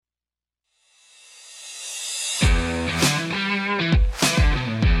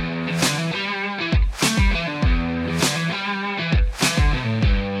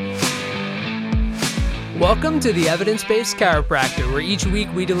Welcome to the Evidence-Based Chiropractor, where each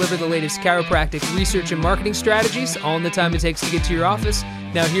week we deliver the latest chiropractic research and marketing strategies, all in the time it takes to get to your office.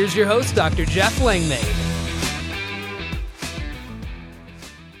 Now here's your host, Dr. Jeff Langmaid.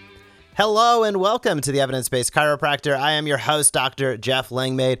 Hello and welcome to the Evidence-Based Chiropractor. I am your host, Dr. Jeff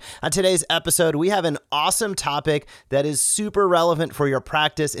Langmaid. On today's episode, we have an awesome topic that is super relevant for your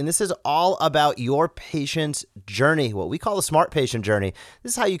practice, and this is all about your patient's journey, what we call the SMART patient journey.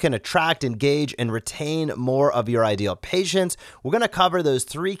 This is how you can attract, engage, and retain more of your ideal patients. We're going to cover those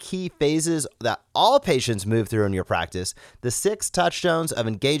three key phases that all patients move through in your practice, the 6 touchstones of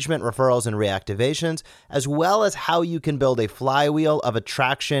engagement, referrals, and reactivations, as well as how you can build a flywheel of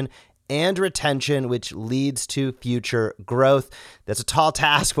attraction and retention, which leads to future growth. That's a tall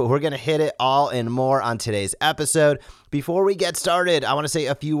task, but we're going to hit it all and more on today's episode. Before we get started, I want to say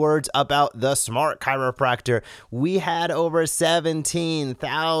a few words about the Smart Chiropractor. We had over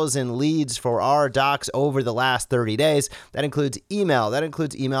 17,000 leads for our docs over the last 30 days. That includes email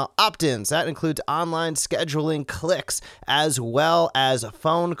opt-ins, that includes online scheduling clicks, as well as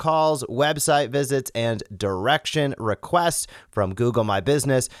phone calls, website visits, and direction requests from Google My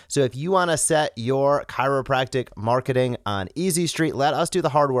Business. So if you want to set your chiropractic marketing on easy street, let us do the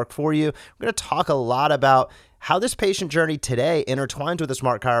hard work for you. We're going to talk a lot about how this patient journey today intertwines with the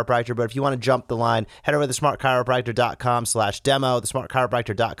Smart Chiropractor. But if you want to jump the line, head over to smartchiropractor.com/demo,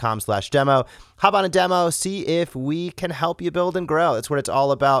 thesmartchiropractor.com/demo. Hop on a demo, see if we can help you build and grow. That's what it's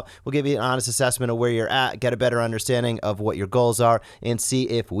all about. We'll give you an honest assessment of where you're at, get a better understanding of what your goals are, and see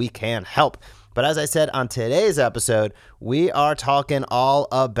if we can help. But as I said on today's episode, we are talking all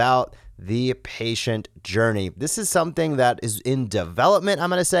about the patient journey. This is something that is in development, I'm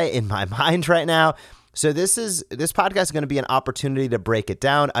going to say, in my mind right now. So this podcast is going to be an opportunity to break it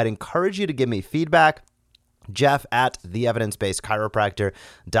down. I'd encourage you to give me feedback. Jeff at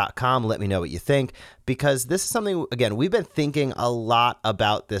theevidencebasedchiropractor.com. Let me know what you think, because this is something, again, we've been thinking a lot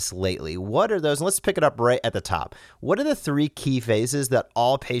about this lately. What are those? And let's pick it up right at the top. What are the 3 key phases that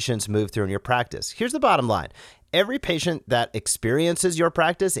all patients move through in your practice? Here's the bottom line. Every patient that experiences your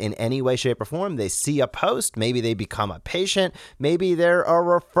practice in any way, shape, or form, they see a post, maybe they become a patient, maybe they're a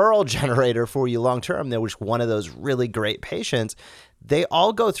referral generator for you long-term, they're just one of those really great patients. They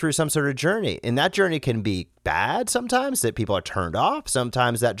all go through some sort of journey, and that journey can be bad sometimes, that people are turned off.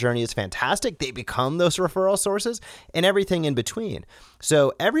 Sometimes that journey is fantastic. They become those referral sources, and everything in between.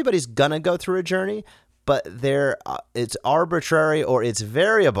 So everybody's going to go through a journey, but it's arbitrary or it's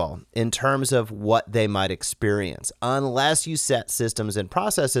variable in terms of what they might experience, unless you set systems and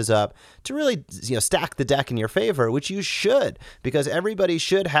processes up to really, stack the deck in your favor, which you should, because everybody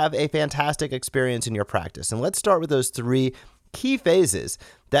should have a fantastic experience in your practice. And let's start with those 3 key phases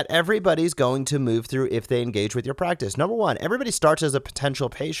that everybody's going to move through if they engage with your practice. Number 1, everybody starts as a potential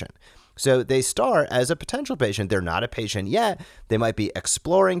patient. So they start as a potential patient. They're not a patient yet. They might be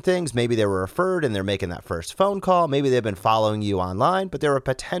exploring things. Maybe they were referred and they're making that first phone call. Maybe they've been following you online, but they're a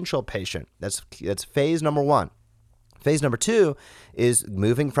potential patient. That's phase number 1. Phase number 2 is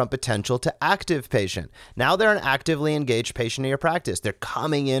moving from potential to active patient. Now they're an actively engaged patient in your practice. They're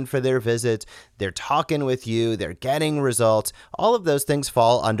coming in for their visits. They're talking with you. They're getting results. All of those things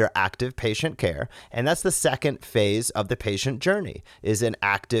fall under active patient care. And that's the second phase of the patient journey, is an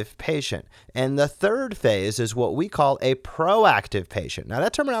active patient. And the third phase is what we call a proactive patient. Now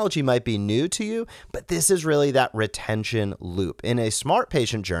that terminology might be new to you, but this is really that retention loop. In a SMART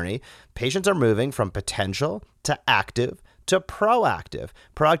patient journey, patients are moving from potential to active to proactive.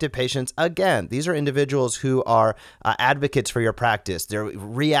 Proactive patients, again, these are individuals who are advocates for your practice. They're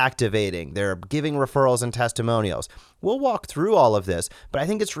reactivating. They're giving referrals and testimonials. We'll walk through all of this, but I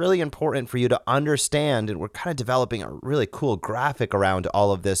think it's really important for you to understand, and we're kind of developing a really cool graphic around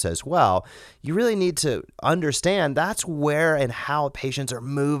all of this as well. You really need to understand that's where and how patients are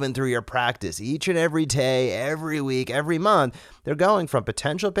moving through your practice each and every day, every week, every month. They're going from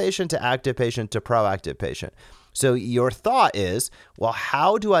potential patient to active patient to proactive patient. So your thought is, well,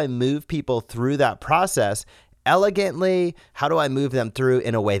 how do I move people through that process elegantly? How do I move them through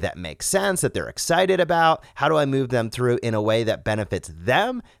in a way that makes sense, that they're excited about? How do I move them through in a way that benefits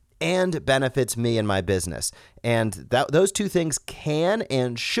them and benefits me and my business? And those 2 things can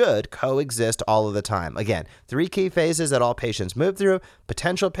and should coexist all of the time. Again, 3 key phases that all patients move through: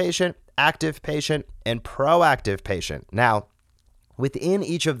 potential patient, active patient, and proactive patient. Now, within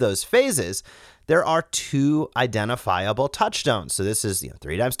each of those phases, there are 2 identifiable touchstones. So this is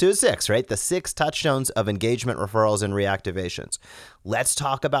 3 times 2 is 6, right? The 6 touchstones of engagement, referrals, and reactivations. Let's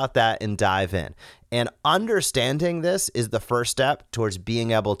talk about that and dive in. And understanding this is the first step towards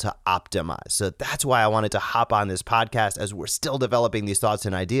being able to optimize. So that's why I wanted to hop on this podcast as we're still developing these thoughts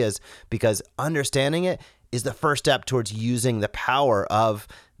and ideas, because understanding it is the first step towards using the power of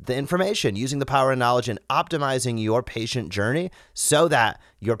the information, using the power of knowledge and optimizing your patient journey so that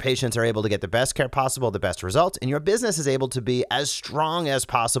your patients are able to get the best care possible, the best results, and your business is able to be as strong as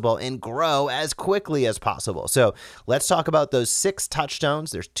possible and grow as quickly as possible. So let's talk about those 6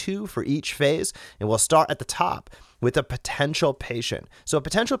 touchstones. There's 2 for each phase, and we'll start at the top with a potential patient. So a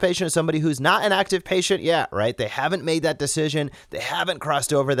potential patient is somebody who's not an active patient yet, right? They haven't made that decision. They haven't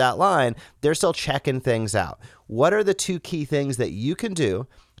crossed over that line. They're still checking things out. What are the 2 key things that you can do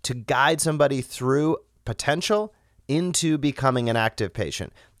to guide somebody through potential into becoming an active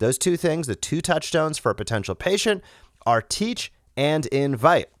patient? Those 2 things, the 2 touchstones for a potential patient, are teach and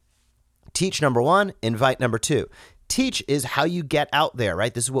invite. Teach number 1, invite number 2. Teach is how you get out there,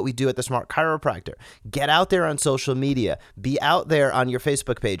 right? This is what we do at the Smart Chiropractor. Get out there on social media. Be out there on your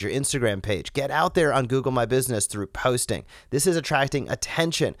Facebook page, your Instagram page. Get out there on Google My Business through posting. This is attracting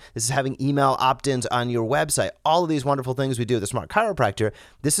attention. This is having email opt-ins on your website. All of these wonderful things we do at the Smart Chiropractor.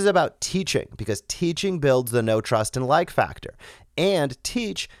 This is about teaching because teaching builds the know, trust, and like factor. And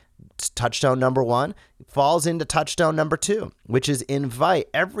teach, touchstone number 1, falls into touchstone number 2, which is invite.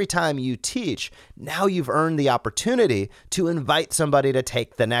 Every time you teach, now you've earned the opportunity to invite somebody to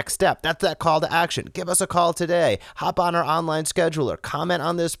take the next step. That's that call to action. Give us a call today. Hop on our online scheduler. Comment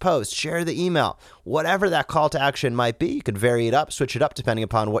on this post. Share the email. Whatever that call to action might be, you could vary it up, switch it up depending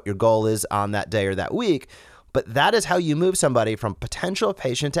upon what your goal is on that day or that week. But that is how you move somebody from potential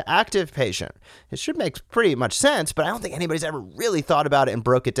patient to active patient. It should make pretty much sense, but I don't think anybody's ever really thought about it and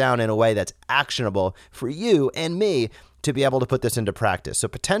broke it down in a way that's actionable for you and me to be able to put this into practice. So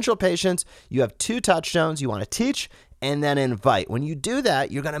potential patients, you have 2 touchstones. You want to teach and then invite. When you do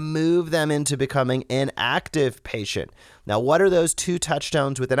that, you're going to move them into becoming an active patient. Now, what are those 2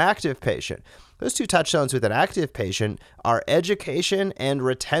 touchstones with an active patient? Those 2 touchstones with an active patient are education and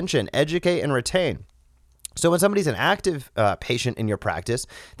retention. Educate and retain. So when somebody's an active patient in your practice,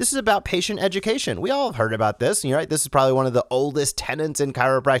 this is about patient education. We all have heard about this, right? This is probably one of the oldest tenets in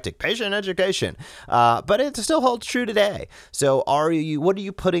chiropractic, patient education, but it still holds true today. So what are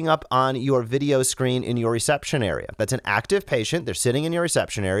you putting up on your video screen in your reception area? That's an active patient. They're sitting in your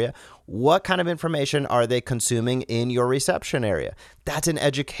reception area. What kind of information are they consuming in your reception area? That's an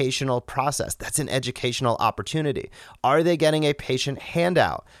educational process. That's an educational opportunity. Are they getting a patient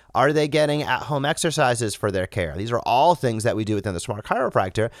handout? Are they getting at-home exercises for their care? These are all things that we do within the Smart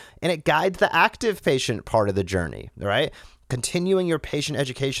Chiropractor, and it guides the active patient part of the journey, right? Continuing your patient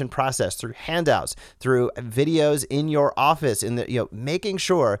education process through handouts, through videos in your office, making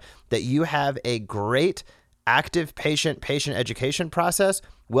sure that you have a great active patient education process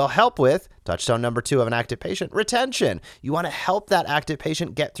will help with touchstone number 2 of an active patient, retention. You want to help that active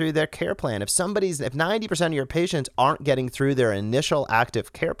patient get through their care plan. If 90% of your patients aren't getting through their initial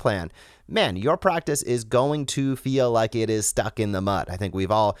active care plan, man, your practice is going to feel like it is stuck in the mud. I think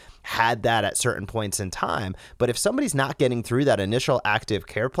we've all had that at certain points in time. But if somebody's not getting through that initial active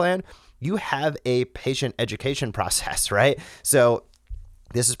care plan, you have a patient education process, right? So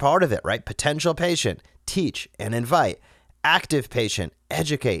this is part of it, right? Potential patient, teach and invite. Active patient,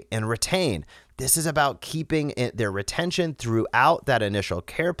 educate and retain. This is about keeping their retention throughout that initial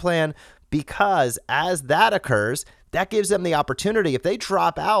care plan, because as that occurs, that gives them the opportunity. If they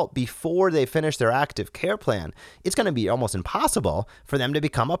drop out before they finish their active care plan, it's going to be almost impossible for them to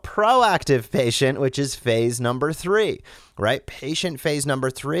become a proactive patient, which is phase number 3, right? Patient phase number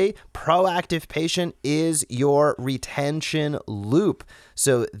 3, proactive patient is your retention loop.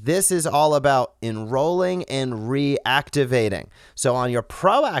 So this is all about enrolling and reactivating. So on your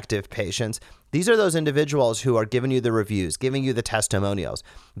proactive patients, these are those individuals who are giving you the reviews, giving you the testimonials.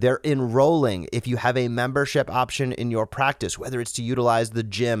 They're enrolling. If you have a membership option in your practice, whether it's to utilize the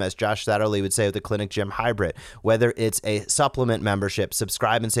gym, as Josh Satterley would say with the Clinic Gym Hybrid, whether it's a supplement membership,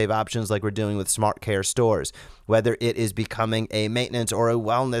 subscribe and save options like we're doing with Smart Care stores, whether it is becoming a maintenance or a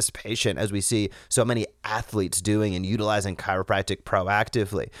wellness patient, as we see so many athletes doing and utilizing chiropractic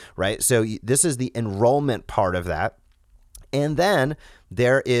proactively, right? So this is the enrollment part of that. And then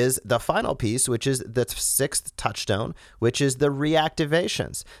there is the final piece, which is the 6th touchstone, which is the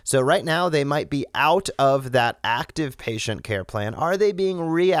reactivations. So right now they might be out of that active patient care plan. Are they being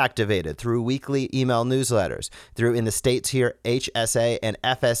reactivated through weekly email newsletters, through, in the States here, HSA and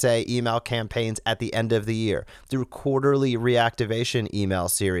FSA email campaigns at the end of the year, through quarterly reactivation email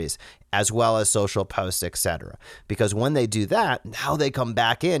series, as well as social posts, etc. Because when they do that, now they come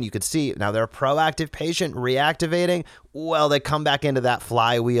back in. You could see now they're a proactive patient reactivating. Well, they come back into that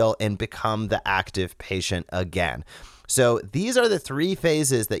flywheel and become the active patient again. So these are the 3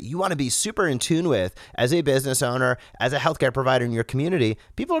 phases that you want to be super in tune with as a business owner, as a healthcare provider in your community.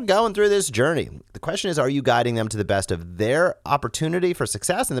 People are going through this journey. The question is, are you guiding them to the best of their opportunity for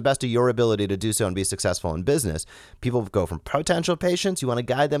success and the best of your ability to do so and be successful in business? People go from potential patients. You want to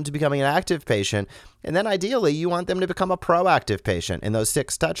guide them to becoming an active patient. And then ideally, you want them to become a proactive patient. And those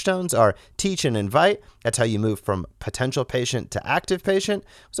 6 touchstones are teach and invite. That's how you move from potential patient to active patient.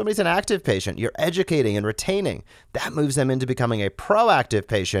 If somebody's an active patient, you're educating and retaining. That moves them into becoming a proactive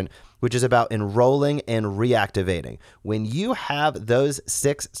patient, which is about enrolling and reactivating. When you have those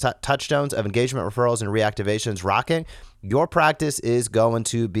 6 touchstones of engagement, referrals, and reactivations rocking, your practice is going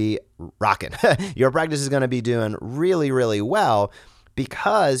to be rocking. Your practice is going to be doing really, really well,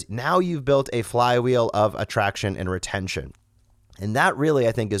 because now you've built a flywheel of attraction and retention. And that really,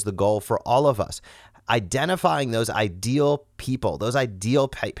 I think, is the goal for all of us. Identifying those ideal people, those ideal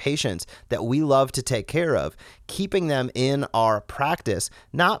patients that we love to take care of, keeping them in our practice,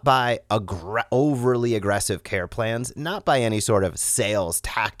 not by overly aggressive care plans, not by any sort of sales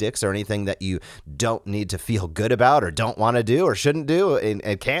tactics or anything that you don't need to feel good about or don't want to do or shouldn't do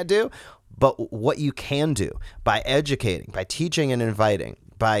and can't do, but what you can do by educating, by teaching and inviting,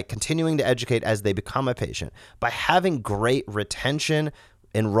 by continuing to educate as they become a patient, by having great retention,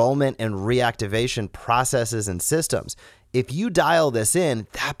 enrollment, and reactivation processes and systems. If you dial this in,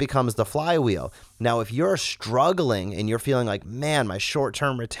 that becomes the flywheel. Now, if you're struggling and you're feeling like, man, my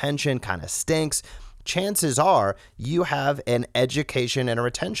short-term retention kind of stinks, chances are you have an education and a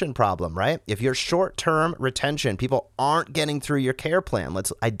retention problem, right? If your short-term retention, people aren't getting through your care plan,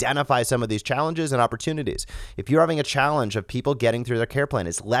 let's identify some of these challenges and opportunities. If you're having a challenge of people getting through their care plan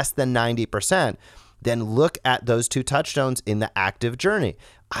is less than 90%, then look at those 2 touchstones in the active journey.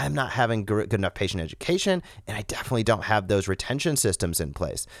 I'm not having good enough patient education, and I definitely don't have those retention systems in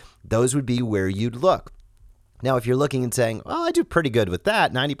place. Those would be where you'd look. Now, if you're looking and saying, well, I do pretty good with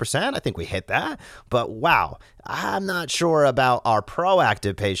that, 90%, I think we hit that, but wow, I'm not sure about our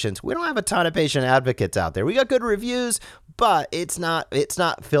proactive patients. We don't have a ton of patient advocates out there. We got good reviews, but it's not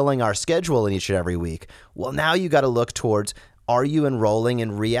filling our schedule in each and every week. Well, now you got to look towards, are you enrolling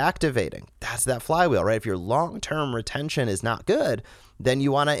and reactivating? That's that flywheel, right? If your long-term retention is not good, then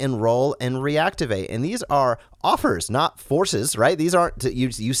you want to enroll and reactivate. And these are offers, not forces, right? These aren't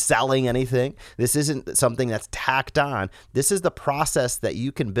you selling anything. This isn't something that's tacked on. This is the process that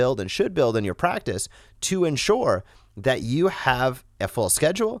you can build and should build in your practice to ensure that you have a full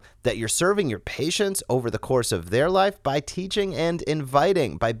schedule, that you're serving your patients over the course of their life by teaching and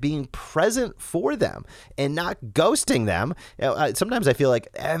inviting, by being present for them and not ghosting them. Sometimes I feel like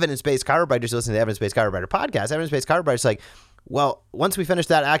evidence-based chiropractors listen to the Evidence-Based Chiropractor podcast. Evidence-based chiropractors like, well, once we finish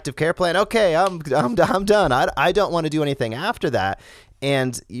that active care plan, okay, I'm done. I don't want to do anything after that.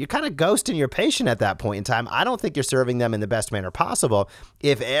 And you're kind of ghosting your patient at that point in time. I don't think you're serving them in the best manner possible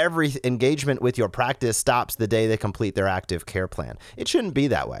if every engagement with your practice stops the day they complete their active care plan. It shouldn't be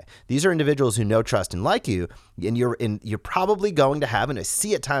that way. These are individuals who know, trust, and like you, and you're probably going to have, and I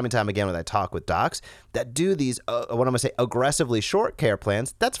see it time and time again when I talk with docs that do these, what I'm going to say, aggressively short care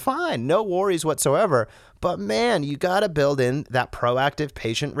plans. That's fine. No worries whatsoever. But man, you got to build in that proactive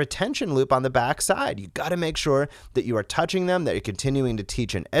patient retention loop on the backside. You got to make sure that you are touching them, that you're continuing to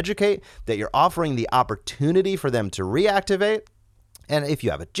teach and educate, that you're offering the opportunity for them to reactivate. And if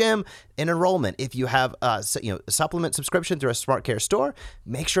you have a gym, an enrollment, if you have a supplement subscription through a SmartCare store,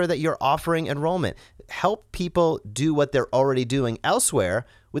 make sure that you're offering enrollment. Help people do what they're already doing elsewhere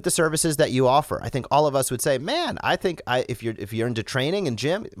with the services that you offer. I think all of us would say, man, I think if you're into training and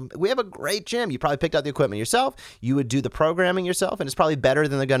gym, we have a great gym. You probably picked out the equipment yourself. You would do the programming yourself, and it's probably better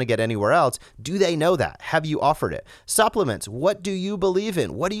than they're going to get anywhere else. Do they know that? Have you offered it? Supplements, what do you believe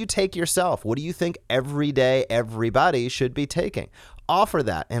in? What do you take yourself? What do you think every day everybody should be taking? Offer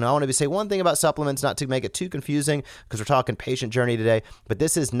that. And I want to say one thing about supplements, not to make it too confusing, because we're talking patient journey today, but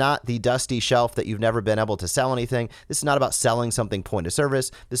this is not the dusty shelf that you've never been able to sell anything. This is not about selling something point of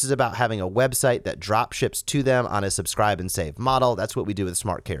service. This is about having a website that drop ships to them on a subscribe and save model. That's what we do with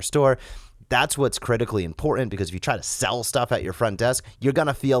SmartCare Store. That's what's critically important, because if you try to sell stuff at your front desk, you're going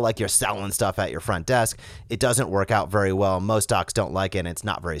to feel like you're selling stuff at your front desk. It doesn't work out very well. Most docs don't like it, and it's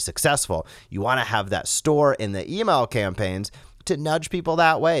not very successful. You want to have that store in the email campaigns to nudge people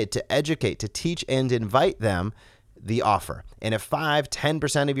that way, to educate, to teach and invite them the offer. And if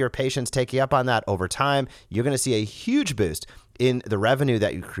 5-10% of your patients take you up on that over time, you're going to see a huge boost in the revenue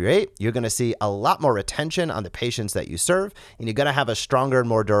that you create. You're going to see a lot more retention on the patients that you serve, and you're going to have a stronger and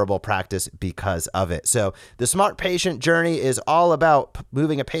more durable practice because of it. So the Smart Patient Journey is all about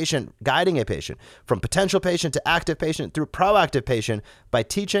moving a patient, guiding a patient from potential patient to active patient through proactive patient by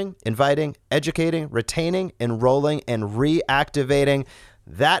teaching, inviting, educating, retaining, enrolling, and reactivating.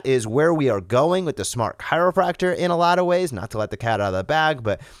 That is where we are going with the Smart Chiropractor in a lot of ways, not to let the cat out of the bag,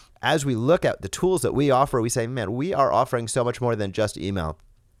 but as we look at the tools that we offer, we say, man, we are offering so much more than just email,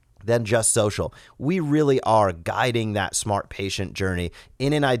 than just social. We really are guiding that smart patient journey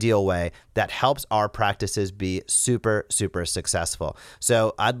in an ideal way that helps our practices be super, super successful.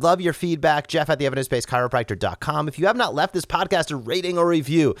 So I'd love your feedback, Jeff@theevidencebasedchiropractor.com. If you have not left this podcast a rating or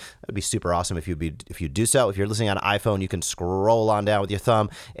review, that'd be super awesome if you do so. If you're listening on an iPhone, you can scroll on down with your thumb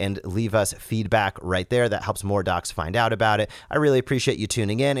and leave us feedback right there. That helps more docs find out about it. I really appreciate you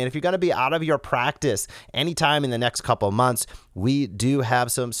tuning in. And if you're going to be out of your practice anytime in the next couple months, we do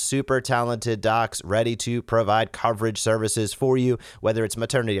have some super talented docs ready to provide coverage services for you, whether it's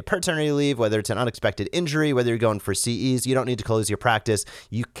maternity or paternity leave, whether it's an unexpected injury, whether you're going for CEs. You don't need to close your practice.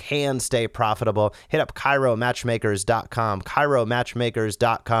 You can stay profitable. Hit up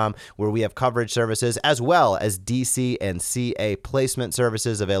chiromatchmakers.com, where we have coverage services as well as DC and CA placement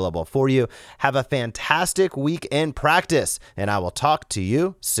services available for you. Have a fantastic week in practice, and I will talk to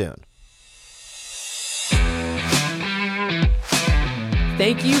you soon.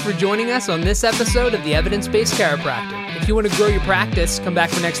 Thank you for joining us on this episode of the Evidence-Based Chiropractor. If you want to grow your practice, come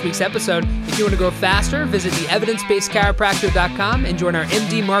back for next week's episode. If you want to grow faster, visit theevidencebasedchiropractor.com and join our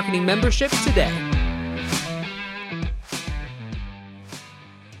MD Marketing membership today.